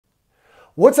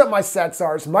What's up, my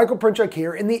StatStars? Michael Princhuk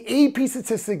here, and the AP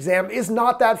Statistics exam is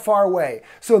not that far away.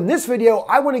 So in this video,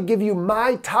 I want to give you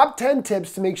my top 10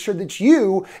 tips to make sure that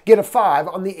you get a 5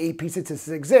 on the AP Statistics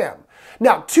exam.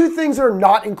 Now, two things that are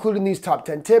not included in these top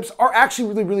 10 tips are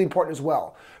actually really important as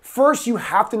well. First, you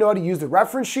have to know how to use the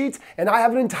reference sheets, and I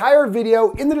have an entire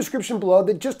video in the description below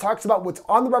that just talks about what's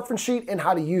on the reference sheet and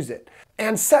how to use it.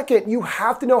 And second, you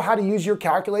have to know how to use your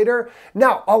calculator.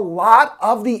 Now, a lot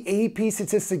of the AP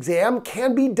Statistics exam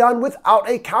can be done without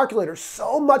a calculator.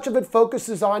 So much of it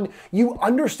focuses on you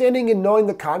understanding and knowing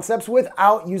the concepts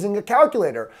without using a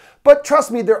calculator. But trust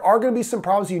me, there are going to be some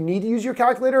problems you need to use your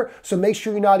calculator, so make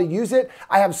sure you know how to use it.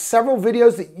 I have several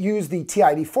videos that use the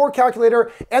TID4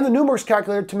 calculator and the Numworks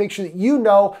calculator to make sure that you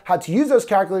know how to use those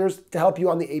calculators to help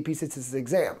you on the AP Statistics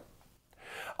exam.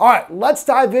 All right, let's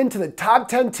dive into the top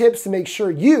 10 tips to make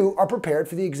sure you are prepared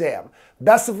for the exam.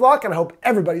 Best of luck, and I hope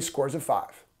everybody scores a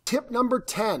 5. Tip number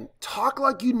 10, talk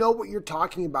like you know what you're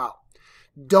talking about.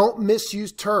 Don't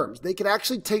misuse terms. They can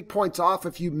actually take points off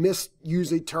if you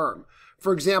misuse a term.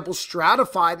 For example,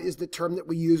 stratified is the term that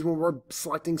we use when we're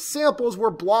selecting samples, where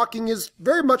blocking is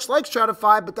very much like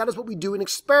stratified, but that is what we do in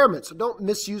experiments, so don't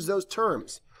misuse those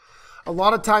terms. A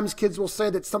lot of times kids will say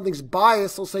that something's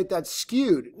biased, they'll say that's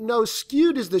skewed. No,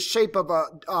 skewed is the shape of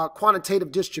a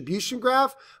quantitative distribution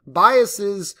graph. Bias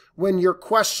is when your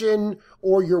question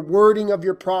or your wording of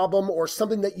your problem or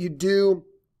something that you do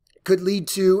could lead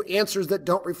to answers that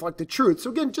don't reflect the truth.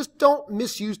 So again, just don't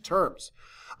misuse terms.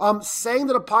 Saying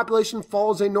that a population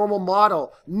follows a normal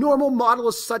model. Normal model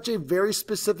is such a very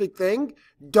specific thing.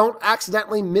 Don't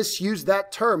accidentally misuse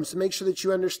that term. So make sure that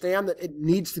you understand that it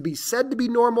needs to be said to be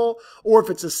normal, or if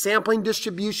it's a sampling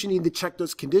distribution, you need to check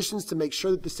those conditions to make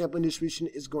sure that the sampling distribution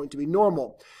is going to be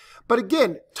normal. But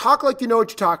again, talk like you know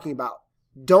what you're talking about.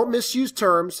 Don't misuse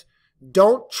terms.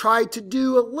 Don't try to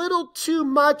do a little too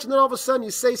much, and then all of a sudden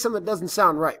you say something that doesn't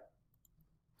sound right.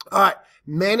 All right.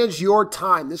 Manage your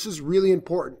time. This is really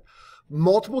important.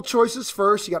 Multiple choices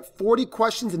first. You got 40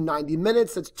 questions in 90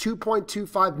 minutes. That's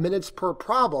 2.25 minutes per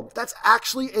problem. That's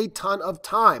actually a ton of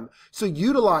time. So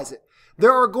utilize it.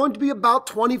 There are going to be about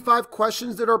 25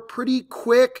 questions that are pretty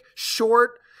quick,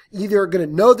 short, either going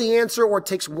to know the answer or it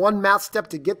takes one math step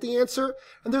to get the answer.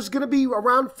 And there's going to be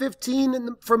around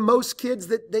 15 for most kids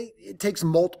that it takes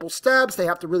multiple steps. They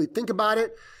have to really think about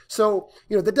it. So,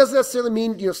 that doesn't necessarily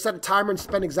mean, set a timer and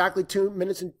spend exactly 2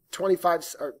 minutes and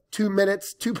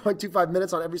 2.25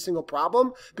 minutes on every single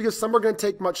problem, because some are going to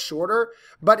take much shorter.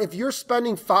 But if you're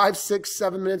spending 5, 6,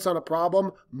 7 minutes on a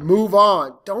problem, move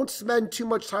on. Don't spend too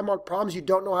much time on problems you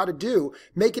don't know how to do.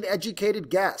 Make an educated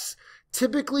guess.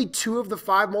 Typically, 2 of the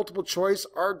 5 multiple choice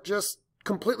are just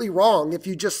completely wrong if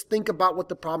you just think about what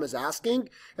the problem is asking.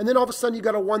 And then all of a sudden, you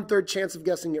got a 1/3 chance of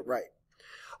guessing it right.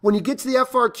 When you get to the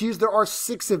FRQs, there are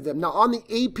 6 of them. Now, on the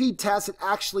AP test, it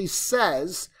actually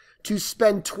says to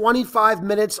spend 25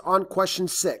 minutes on question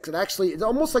 6. It's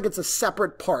almost like it's a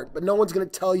separate part, but no one's going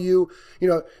to tell you,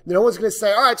 no one's going to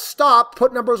say, all right, stop,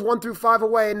 put numbers 1 through 5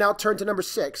 away, and now turn to number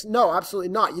 6. No, absolutely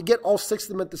not. You get all 6 of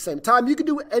them at the same time. You can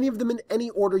do any of them in any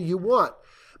order you want.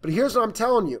 But here's what I'm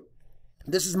telling you.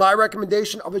 This is my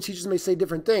recommendation. Other teachers may say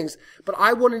different things, but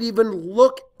I wouldn't even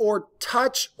look or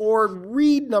touch or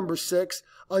read number 6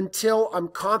 until I'm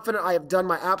confident I have done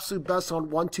my absolute best on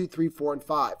 1, 2, 3, 4, and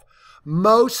 5.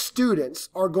 Most students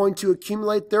are going to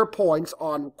accumulate their points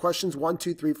on questions 1,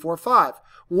 2, 3, 4, 5.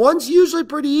 One's usually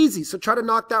pretty easy, so try to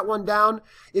knock that one down.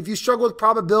 If you struggle with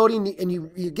probability and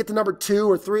you get to number 2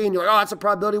 or 3 and you're like, oh, that's a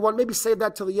probability one, maybe save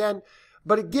that till the end.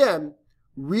 But again,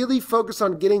 really focus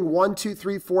on getting 1, 2,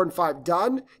 3, 4, and 5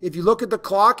 done. If you look at the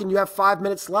clock and you have 5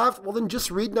 minutes left, well, then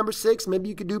just read number 6. Maybe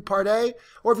you could do part A.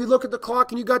 Or if you look at the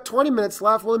clock and you got 20 minutes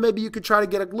left, well, then maybe you could try to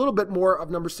get a little bit more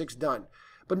of number 6 done.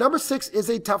 But number 6 is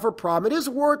a tougher problem. It is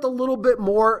worth a little bit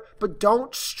more, but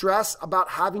don't stress about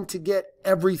having to get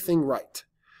everything right.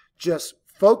 Just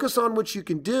focus on what you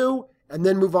can do and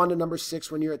then move on to number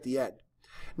 6 when you're at the end.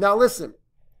 Now, listen,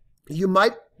 you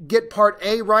might get part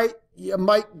A right. You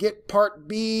might get part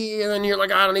B, and then you're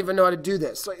like, I don't even know how to do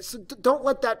this. So don't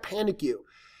let that panic you.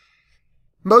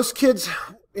 Most kids,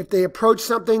 if they approach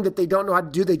something that they don't know how to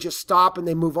do, they just stop and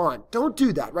they move on. Don't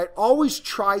do that, right? Always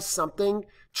try something.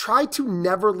 Try to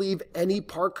never leave any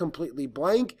part completely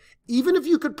blank. Even if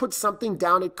you could put something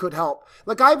down, it could help.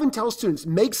 Like I even tell students,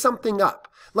 make something up.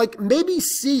 Like maybe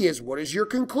C is, what is your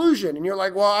conclusion? And you're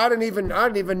like, well, I didn't even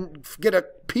get a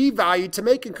p-value to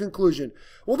make a conclusion.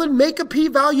 Well, then make a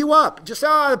p-value up. Just,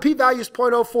 the p-value is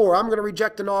 0.04. I'm going to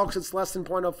reject the null because it's less than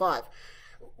 0.05.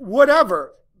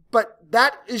 Whatever. But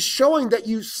that is showing that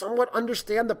you somewhat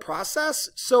understand the process.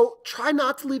 So try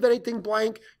not to leave anything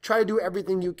blank. Try to do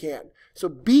everything you can. So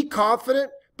be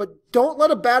confident, but don't let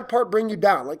a bad part bring you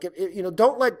down. Like,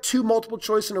 don't let 2 multiple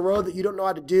choice in a row that you don't know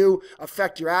how to do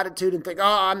affect your attitude and think, oh,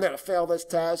 I'm going to fail this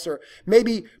test. Or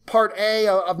maybe part A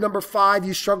of number 5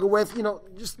 you struggle with.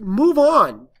 Just move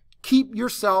on. Keep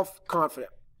yourself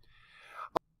confident.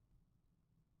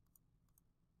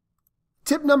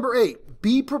 Tip number 8,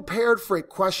 be prepared for a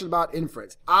question about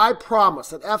inference. I promise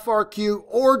that FRQ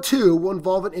or 2 will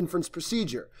involve an inference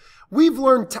procedure. We've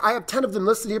learned, I have 10 of them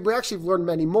listed here, but we actually have learned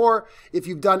many more if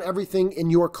you've done everything in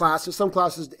your classes. Some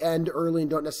classes end early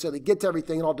and don't necessarily get to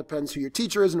everything. It all depends who your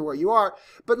teacher is and where you are.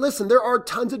 But listen, there are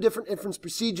tons of different inference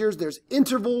procedures. There's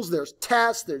intervals, there's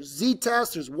tests, there's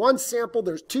z-tests, there's 1 sample,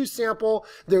 there's 2 sample,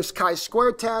 there's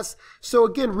chi-square tests. So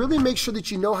again, really make sure that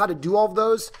you know how to do all of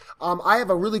those. I have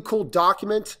a really cool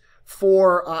document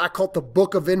for, I call it the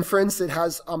Book of Inference. It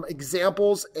has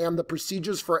examples and the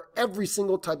procedures for every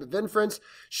single type of inference.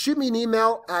 Shoot me an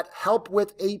email at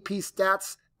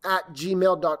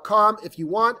helpwithapstats@gmail.com if you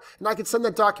want, and I can send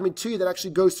that document to you that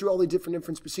actually goes through all the different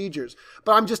inference procedures.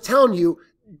 But I'm just telling you,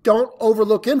 don't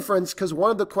overlook inference, because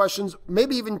one of the questions,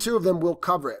 maybe even 2 of them, will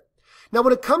cover it. Now,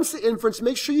 when it comes to inference,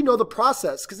 make sure you know the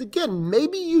process, because again,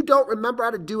 maybe you don't remember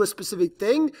how to do a specific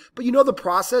thing, but you know the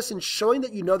process, and showing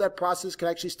that you know that process can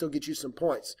actually still get you some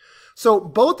points. So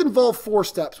both involve 4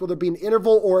 steps, whether it be an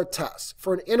interval or a test.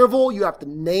 For an interval, you have to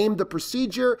name the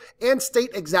procedure and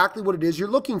state exactly what it is you're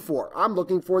looking for. I'm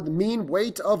looking for the mean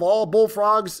weight of all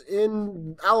bullfrogs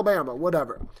in Alabama,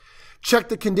 whatever. Check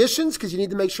the conditions, because you need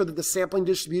to make sure that the sampling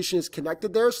distribution is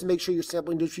connected there. So make sure your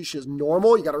sampling distribution is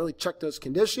normal. You got to really check those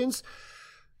conditions.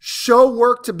 Show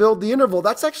work to build the interval.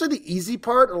 That's actually the easy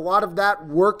part. And a lot of that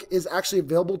work is actually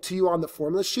available to you on the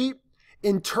formula sheet.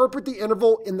 Interpret the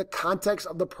interval in the context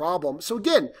of the problem. So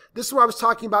again, this is what I was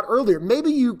talking about earlier.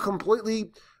 Maybe you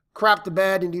completely crap the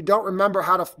bed and you don't remember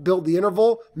how to build the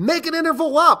interval. Make an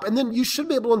interval up, and then you should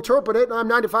be able to interpret it. And I'm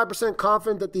 95%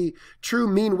 confident that the true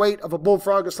mean weight of a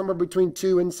bullfrog is somewhere between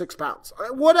 2 and 6 pounds.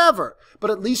 Whatever.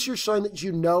 But at least you're showing that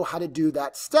you know how to do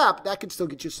that step. That could still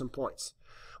get you some points.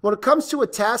 When it comes to a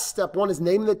test, step 1 is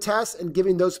naming the test and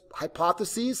giving those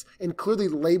hypotheses and clearly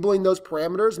labeling those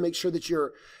parameters. Make sure that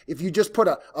if you just put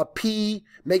a P,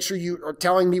 make sure you are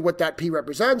telling me what that P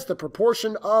represents, the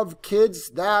proportion of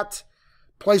kids that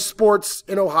play sports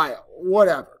in Ohio,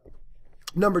 whatever.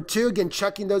 Number 2, again,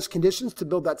 checking those conditions to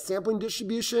build that sampling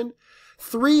distribution.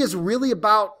 3 is really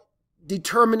about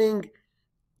determining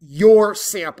your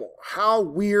sample. How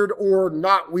weird or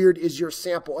not weird is your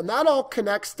sample? And that all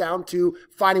connects down to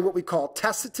finding what we call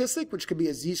test statistic, which could be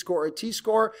a z-score or a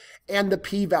t-score, and the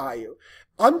p-value.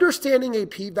 Understanding a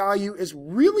p-value is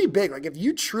really big. Like if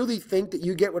you truly think that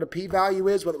you get what a p-value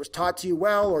is, whether it was taught to you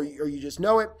well or you just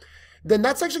know it, then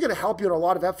that's actually going to help you in a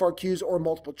lot of FRQs or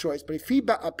multiple choice. But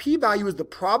a p-value is the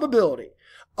probability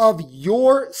of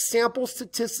your sample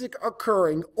statistic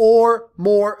occurring or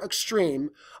more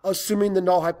extreme, assuming the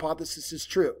null hypothesis is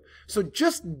true. So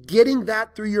just getting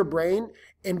that through your brain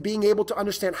and being able to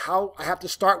understand how I have to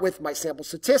start with my sample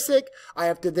statistic, I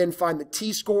have to then find the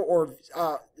t-score or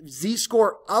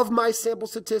z-score of my sample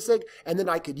statistic, and then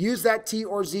I could use that t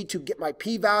or z to get my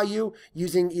p-value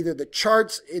using either the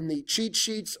charts in the cheat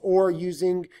sheets or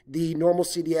using the normal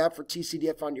CDF or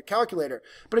TCDF on your calculator.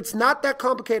 But it's not that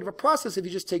complicated of a process if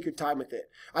you just take your time with it.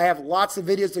 I have lots of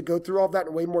videos that go through all that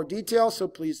in way more detail, so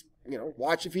please,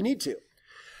 watch if you need to.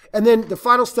 And then the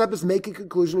final step is make a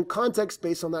conclusion in context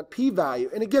based on that p-value.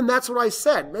 And again, that's what I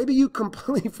said. Maybe you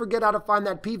completely forget how to find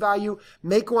that p-value,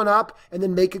 make one up, and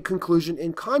then make a conclusion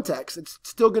in context. It's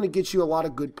still going to get you a lot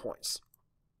of good points.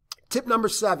 Tip number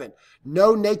 7,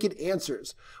 no naked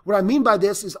answers. What I mean by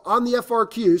this is on the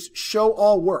FRQs, show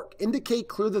all work. Indicate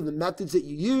clearly the methods that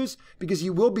you use, because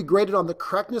you will be graded on the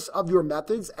correctness of your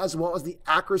methods as well as the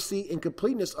accuracy and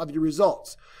completeness of your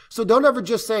results. So don't ever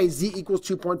just say z equals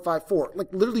 2.54.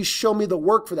 Like literally show me the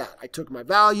work for that. I took my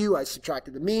value, I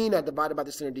subtracted the mean, I divided by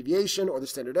the standard deviation or the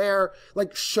standard error.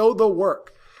 Like show the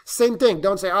work. Same thing.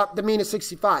 Don't say, oh, the mean is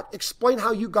 65. Explain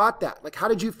how you got that. Like, how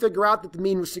did you figure out that the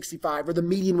mean was 65 or the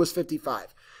median was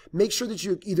 55? Make sure that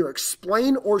you either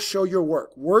explain or show your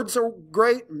work. Words are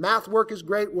great. Math work is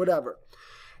great, whatever.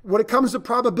 When it comes to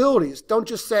probabilities, don't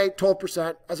just say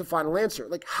 12% as a final answer.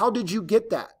 Like, how did you get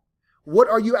that? What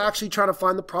are you actually trying to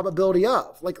find the probability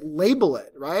of? Like, label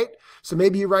it, right? So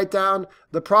maybe you write down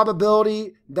the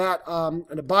probability that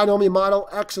in a binomial model,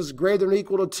 x is greater than or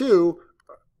equal to 2,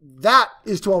 that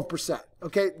is 12%.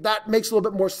 Okay, that makes a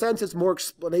little bit more sense. It's more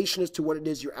explanation as to what it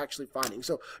is you're actually finding.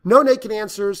 So no naked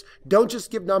answers. Don't just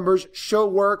give numbers. Show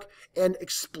work and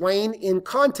explain in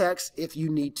context if you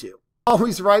need to.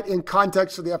 Always write in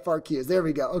context for the FRQs. There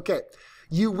we go. Okay.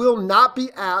 You will not be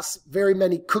asked very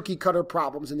many cookie cutter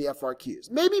problems in the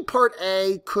FRQs. Maybe part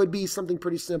A could be something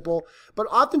pretty simple, but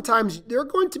oftentimes they're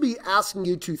going to be asking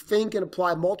you to think and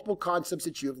apply multiple concepts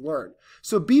that you have learned.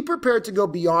 So be prepared to go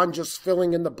beyond just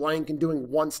filling in the blank and doing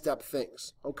one-step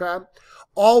things, okay?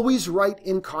 Always write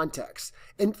in context.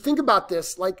 And think about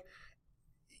this, like,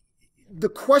 the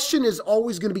question is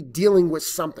always going to be dealing with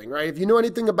something, right? If you know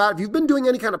anything about, if you've been doing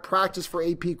any kind of practice for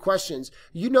AP questions,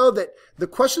 you know that the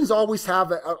questions always have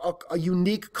a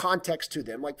unique context to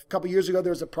them. Like a couple years ago,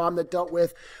 there was a problem that dealt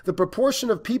with the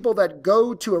proportion of people that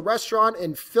go to a restaurant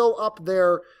and fill up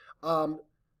their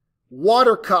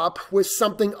water cup with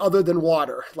something other than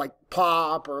water, like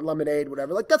pop or lemonade,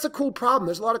 whatever. Like, that's a cool problem.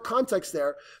 There's a lot of context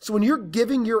there. So when you're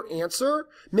giving your answer,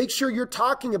 make sure you're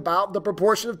talking about the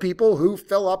proportion of people who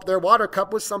fill up their water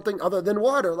cup with something other than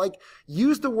water. Like,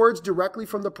 use the words directly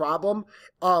from the problem.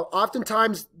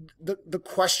 Oftentimes the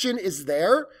question is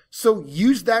there. So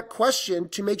use that question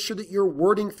to make sure that you're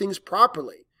wording things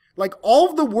properly. Like, all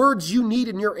of the words you need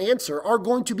in your answer are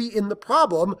going to be in the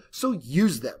problem. So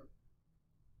use them.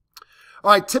 All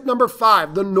right, tip number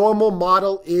 5, the normal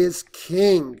model is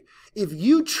king. If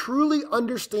you truly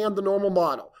understand the normal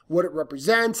model, what it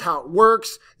represents, how it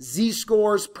works,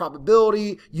 z-scores,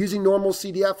 probability, using normal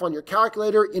CDF on your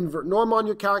calculator, invert norm on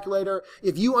your calculator,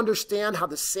 if you understand how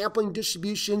the sampling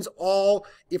distributions all,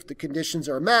 if the conditions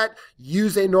are met,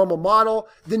 use a normal model,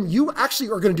 then you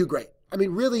actually are going to do great. I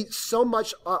mean, really, so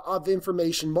much of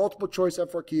information, multiple choice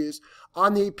FRQs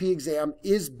on the AP exam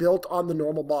is built on the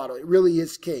normal model. It really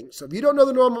is king. So if you don't know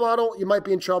the normal model, you might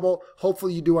be in trouble.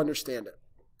 Hopefully you do understand it.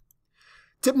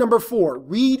 Tip number 4,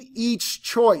 read each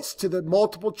choice to the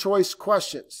multiple choice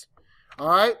questions. All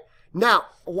right. Now,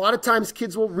 a lot of times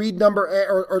kids will read number A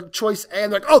or choice A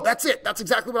and they're like, oh, that's it. That's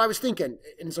exactly what I was thinking.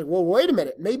 And it's like, well, wait a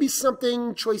minute. Maybe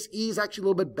something choice E is actually a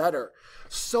little bit better.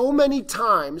 So many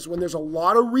times when there's a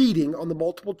lot of reading on the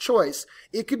multiple choice,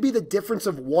 it could be the difference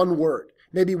of one word.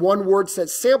 Maybe one word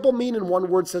says sample mean and one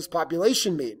word says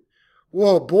population mean.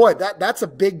 Whoa, boy, that's a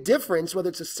big difference, whether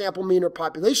it's a sample mean or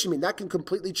population mean. That can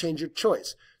completely change your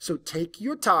choice. So take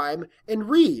your time and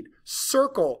read,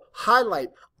 circle, highlight,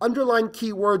 underline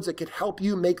keywords that could help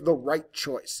you make the right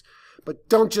choice. But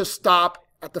don't just stop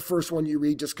at the first one you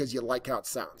read just because you like how it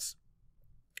sounds.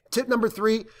 Tip number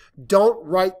 3, don't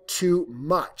write too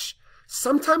much.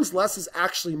 Sometimes less is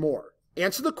actually more.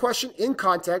 Answer the question in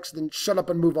context, then shut up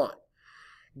and move on.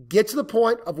 Get to the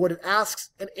point of what it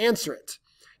asks and answer it.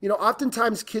 You know,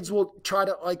 oftentimes kids will try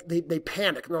to, like, they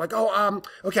panic. And they're like, oh,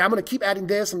 okay, I'm going to keep adding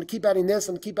this, I'm going to keep adding this,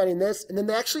 I'm going to keep adding this. And then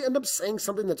they actually end up saying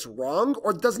something that's wrong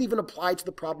or doesn't even apply to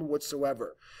the problem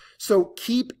whatsoever. So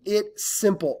keep it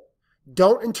simple.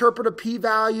 Don't interpret a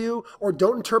p-value or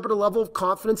don't interpret a level of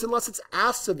confidence unless it's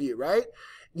asked of you, right?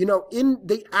 You know, in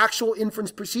the actual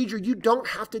inference procedure, you don't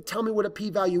have to tell me what a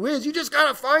p-value is. You just got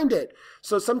to find it.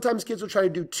 So sometimes kids will try to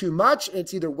do too much, and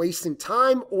it's either wasting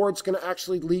time or it's going to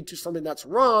actually lead to something that's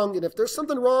wrong. And if there's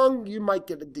something wrong, you might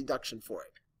get a deduction for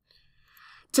it.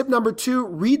 Tip number 2,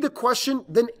 read the question,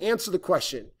 then answer the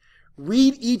question.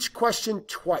 Read each question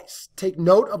twice. Take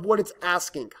note of what it's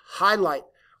asking. Highlight.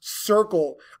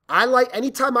 Circle.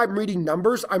 Anytime I'm reading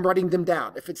numbers, I'm writing them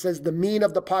down. If it says the mean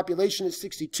of the population is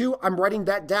 62, I'm writing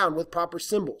that down with proper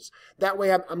symbols. That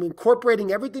way I'm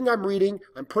incorporating everything I'm reading.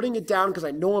 I'm putting it down because I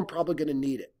know I'm probably going to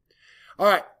need it. All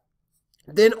right.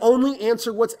 Then only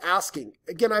answer what's asking.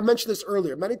 Again, I mentioned this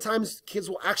earlier. Many times kids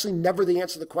will actually never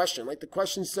answer the question. Like the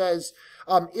question says,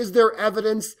 is there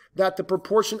evidence that the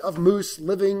proportion of moose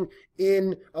living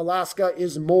in Alaska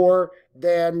is more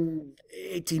than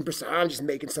 18%? I'm just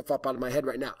making stuff up out of my head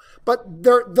right now. But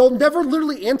they'll never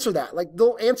literally answer that. Like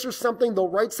they'll answer something, they'll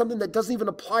write something that doesn't even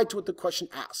apply to what the question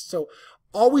asks. So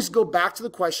always go back to the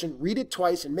question, read it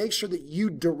twice, and make sure that you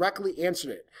directly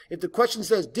answered it. If the question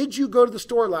says, did you go to the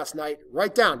store last night?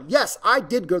 Write down, yes, I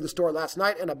did go to the store last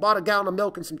night, and I bought a gallon of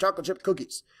milk and some chocolate chip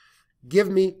cookies. Give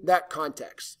me that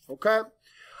context, okay?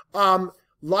 A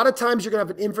lot of times you're going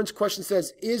to have an inference question that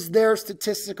says, is there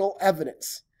statistical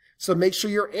evidence? So make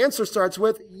sure your answer starts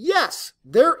with, yes,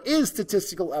 there is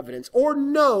statistical evidence, or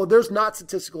no, there's not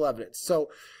statistical evidence. So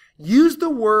use the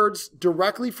words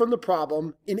directly from the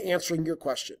problem in answering your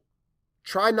question.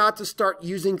 Try not to start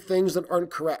using things that aren't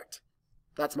correct.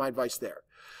 That's my advice there.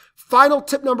 Final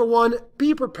tip number 1,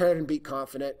 be prepared and be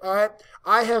confident. All right.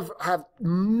 I have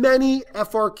many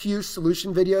FRQ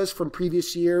solution videos from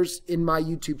previous years in my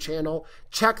YouTube channel.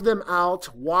 Check them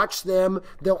out, watch them.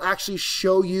 They'll actually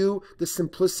show you the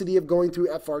simplicity of going through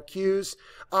FRQs.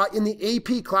 In the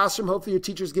AP classroom, hopefully your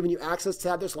teacher's giving you access to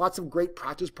that. There's lots of great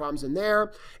practice problems in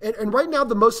there. And right now,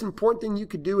 the most important thing you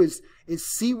could do is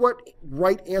see what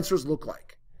right answers look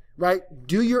like. right?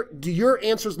 Do your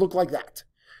answers look like that?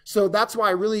 So that's why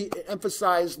I really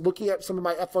emphasize looking at some of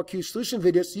my FRQ solution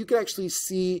videos so you can actually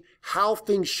see how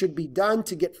things should be done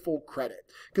to get full credit.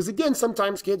 Because again,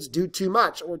 sometimes kids do too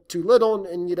much or too little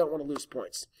and you don't want to lose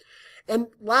points. And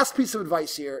last piece of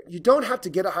advice here, you don't have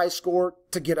to get a high score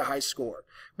to get a high score.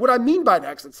 What I mean by that,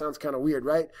 because it sounds kind of weird,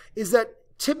 right, is that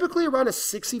typically around a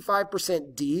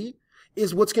 65% D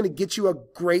is what's going to get you a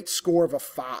great score of a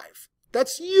 5.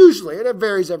 That's usually, and it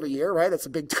varies every year, right? That's a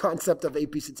big concept of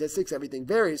AP statistics. Everything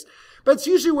varies. But it's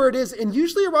usually where it is. And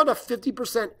usually around a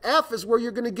 50% F is where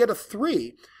you're going to get a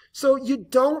 3. So you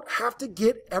don't have to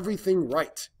get everything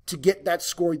right to get that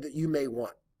score that you may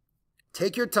want.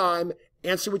 Take your time,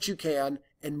 answer what you can,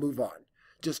 and move on.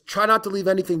 Just try not to leave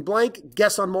anything blank.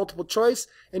 Guess on multiple choice.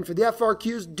 And for the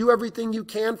FRQs, do everything you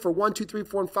can for 1, 2, 3,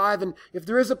 4, and 5. And if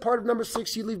there is a part of number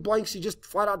 6 you leave blanks, you just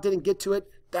flat out didn't get to it,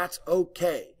 that's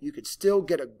okay. You could still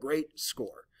get a great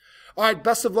score. All right,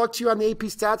 best of luck to you on the AP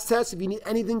Stats test. If you need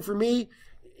anything from me,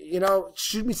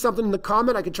 shoot me something in the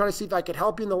comment. I can try to see if I could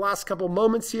help you in the last couple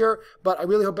moments here, but I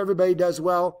really hope everybody does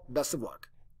well. Best of luck.